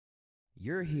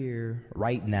You're here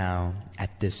right now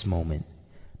at this moment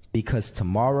because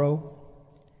tomorrow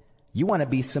you want to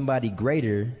be somebody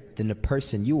greater than the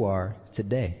person you are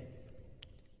today.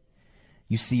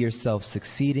 You see yourself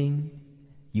succeeding,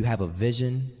 you have a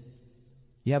vision,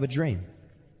 you have a dream.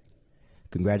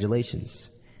 Congratulations.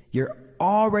 You're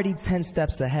already 10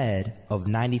 steps ahead of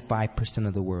 95%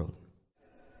 of the world.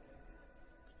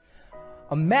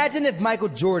 Imagine if Michael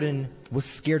Jordan was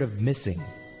scared of missing.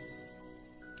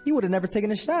 He would have never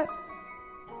taken a shot.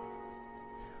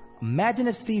 Imagine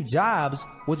if Steve Jobs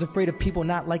was afraid of people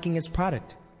not liking his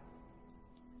product.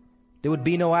 There would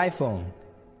be no iPhone.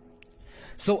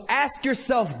 So ask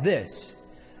yourself this.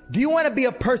 Do you want to be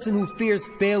a person who fears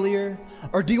failure,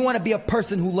 or do you want to be a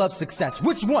person who loves success?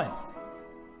 Which one?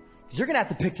 Because you're going to have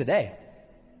to pick today.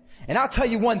 And I'll tell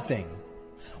you one thing.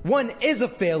 One is a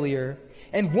failure,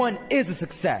 and one is a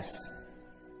success.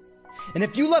 And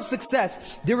if you love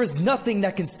success, there is nothing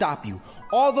that can stop you.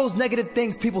 All those negative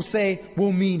things people say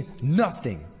will mean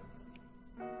nothing.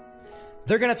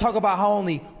 They're going to talk about how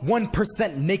only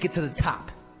 1% make it to the top.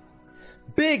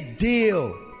 Big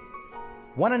deal.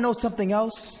 Want to know something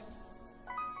else?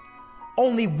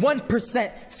 Only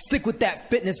 1% stick with that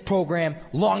fitness program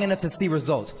long enough to see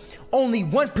results. Only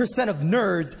 1% of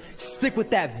nerds stick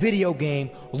with that video game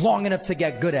long enough to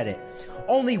get good at it.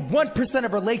 Only 1%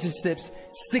 of relationships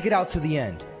stick it out to the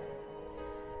end.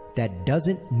 That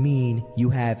doesn't mean you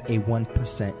have a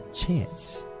 1%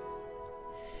 chance.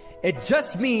 It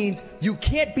just means you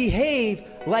can't behave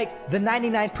like the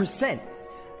 99%.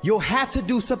 You'll have to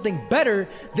do something better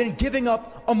than giving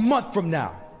up a month from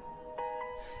now.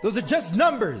 Those are just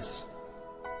numbers.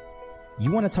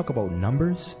 You want to talk about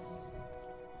numbers?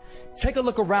 Take a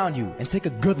look around you and take a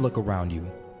good look around you.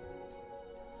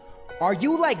 Are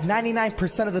you like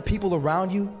 99% of the people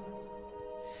around you?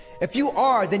 If you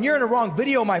are, then you're in the wrong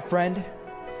video, my friend.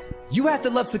 You have to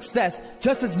love success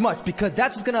just as much because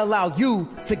that's what's going to allow you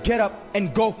to get up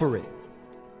and go for it.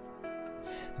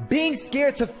 Being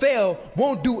scared to fail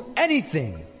won't do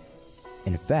anything.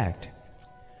 In fact,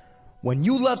 when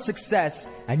you love success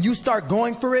and you start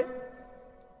going for it,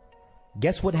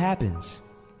 guess what happens?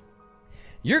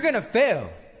 You're going to fail.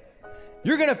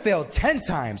 You're going to fail 10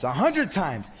 times, 100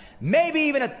 times, maybe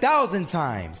even 1,000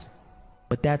 times.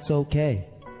 But that's okay.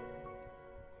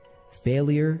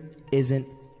 Failure isn't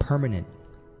permanent.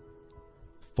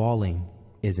 Falling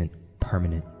isn't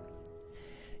permanent.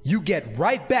 You get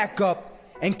right back up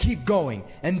and keep going.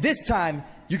 And this time,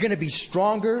 you're going to be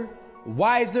stronger,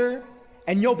 wiser,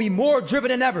 and you'll be more driven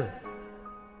than ever.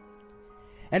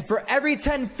 And for every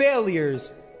 10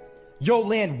 failures, you'll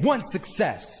land one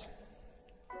success.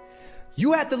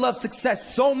 You have to love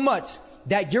success so much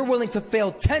that you're willing to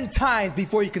fail 10 times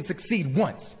before you can succeed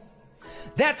once.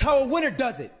 That's how a winner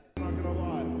does it. I'm not gonna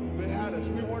lie, they had us.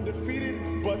 We weren't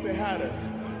defeated, but they had us.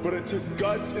 But it took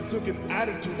guts, it took an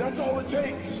attitude. That's all it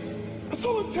takes. That's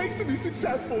all it takes to be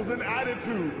successful is an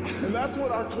attitude. And that's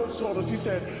what our coach told us. He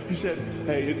said,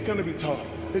 hey, it's gonna be tough.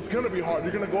 It's gonna be hard.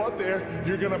 You're gonna go out there,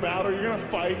 you're gonna battle, you're gonna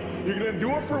fight, you're gonna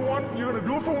do it for one, you're gonna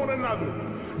do it for one another.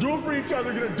 Do it for each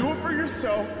other, you're gonna do it for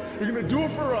yourself, you're gonna do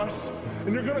it for us,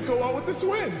 and you're gonna go out with this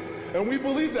win. And we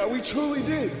believe that, we truly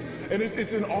did. And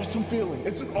it's an awesome feeling.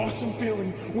 It's an awesome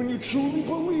feeling when you truly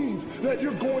believe that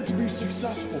you're going to be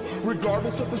successful.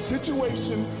 Regardless of the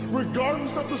situation,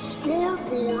 regardless of the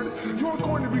scoreboard, you're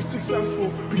going to be successful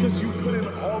because you put in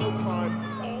all the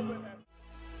time, all the effort.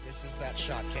 This is that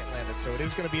shot, can't land it. So it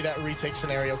is going to be that retake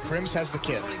scenario. Krims has the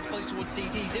kid. Running close towards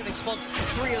CT. Zivnik spots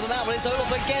 3 of them out, but it's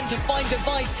Olaf again to find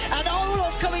device. And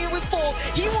Olaf coming in with 4.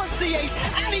 He wants the ace,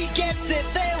 and he gets it.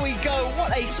 There we go.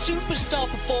 What a superstar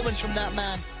performance from that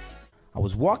man. I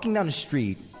was walking down the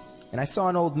street and I saw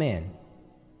an old man.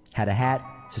 Had a hat,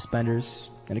 suspenders,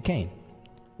 and a cane.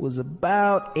 Was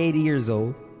about 80 years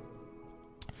old.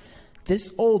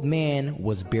 This old man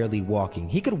was barely walking.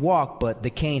 He could walk, but the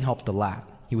cane helped a lot.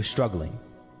 He was struggling.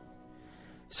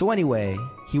 So anyway,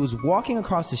 he was walking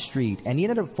across the street and he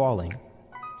ended up falling.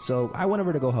 So I went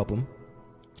over to go help him.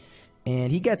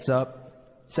 And he gets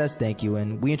up, says thank you,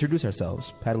 and we introduced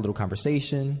ourselves. Had a little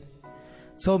conversation.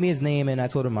 Told me his name and I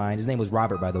told him mine. His name was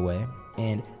Robert, by the way.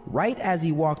 And right as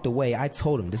he walked away, I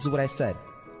told him, this is what I said.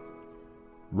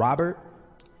 Robert,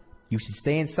 you should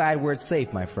stay inside where it's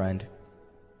safe, my friend.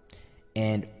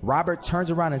 And Robert turns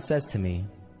around and says to me,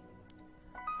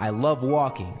 I love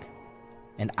walking.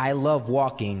 And I love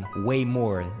walking way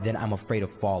more than I'm afraid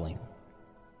of falling.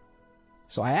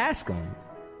 So I asked him,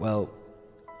 well,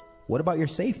 what about your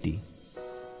safety?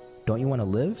 Don't you want to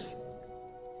live?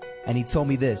 And he told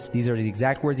me this. These are the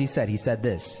exact words he said. He said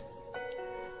this.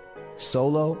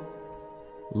 Solo,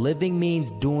 living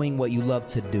means doing what you love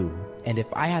to do. And if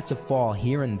I had to fall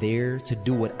here and there to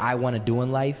do what I want to do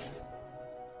in life,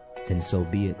 then so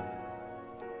be it.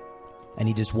 And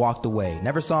he just walked away.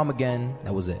 Never saw him again.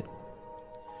 That was it.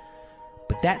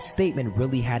 But that statement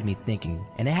really had me thinking,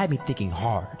 and it had me thinking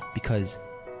hard, because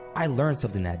I learned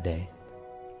something that day.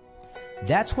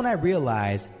 That's when I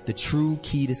realized the true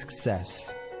key to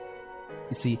success.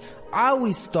 You see, I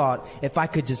always thought if I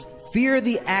could just fear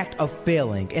the act of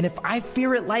failing, and if I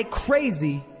fear it like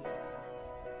crazy,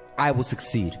 I will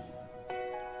succeed.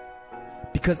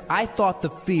 Because I thought the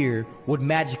fear would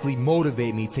magically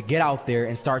motivate me to get out there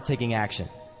and start taking action.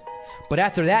 But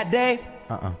after that day,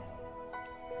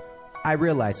 I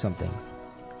realized something.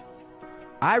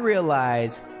 I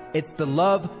realized it's the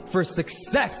love for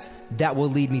success that will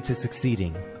lead me to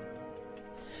succeeding.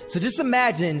 So just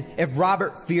imagine if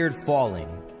Robert feared falling.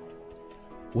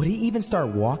 Would he even start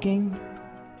walking?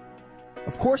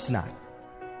 Of course not.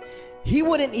 He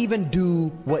wouldn't even do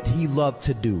what he loved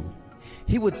to do.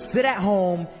 He would sit at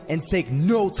home and take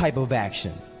no type of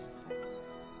action.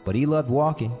 But he loved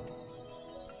walking.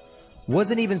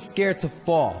 Wasn't even scared to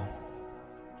fall.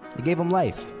 It gave him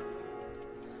life.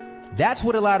 That's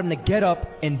what allowed him to get up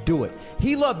and do it.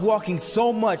 He loved walking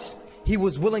so much, he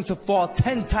was willing to fall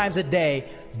 10 times a day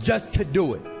just to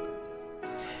do it.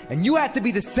 And you have to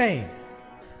be the same.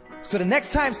 So the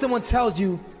next time someone tells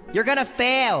you, you're gonna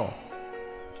fail,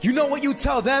 you know what you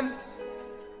tell them?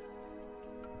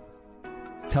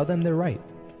 Tell them they're right.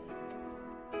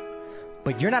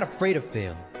 But you're not afraid to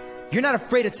fail. You're not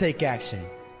afraid to take action.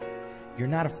 You're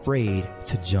not afraid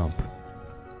to jump.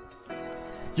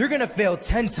 You're gonna fail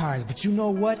 10 times, but you know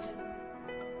what?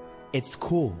 It's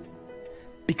cool.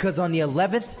 Because on the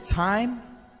 11th time,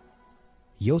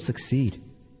 you'll succeed.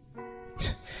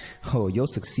 Oh, you'll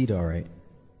succeed, all right.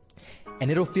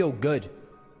 And it'll feel good.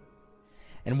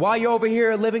 And while you're over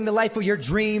here living the life of your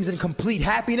dreams and complete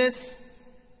happiness,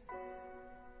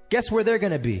 guess where they're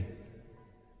gonna be?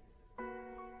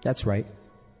 That's right.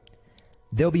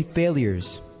 They'll be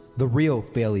failures, the real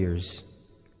failures.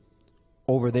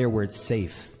 Over there where it's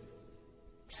safe,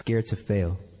 scared to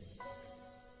fail.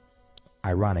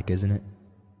 Ironic, isn't it?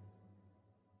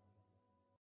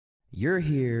 You're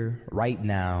here right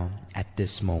now at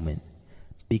this moment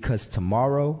because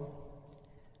tomorrow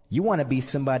you want to be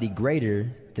somebody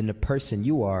greater than the person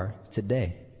you are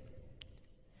today.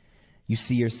 You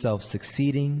see yourself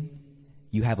succeeding,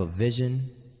 you have a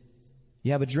vision,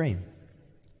 you have a dream.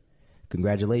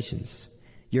 Congratulations.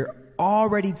 You're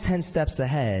already 10 steps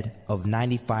ahead of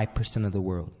 95% of the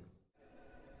world.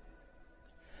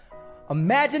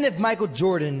 Imagine if Michael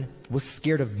Jordan was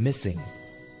scared of missing.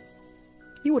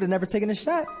 He would have never taken a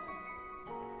shot.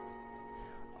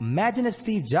 Imagine if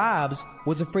Steve Jobs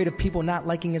was afraid of people not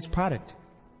liking his product.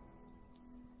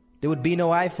 There would be no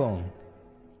iPhone.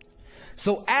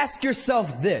 So ask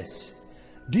yourself this.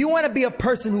 Do you want to be a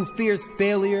person who fears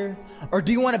failure, or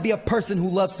do you want to be a person who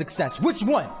loves success? Which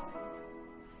one?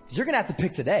 You're gonna have to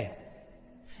pick today.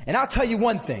 And I'll tell you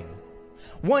one thing.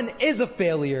 One is a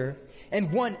failure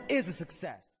and one is a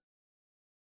success.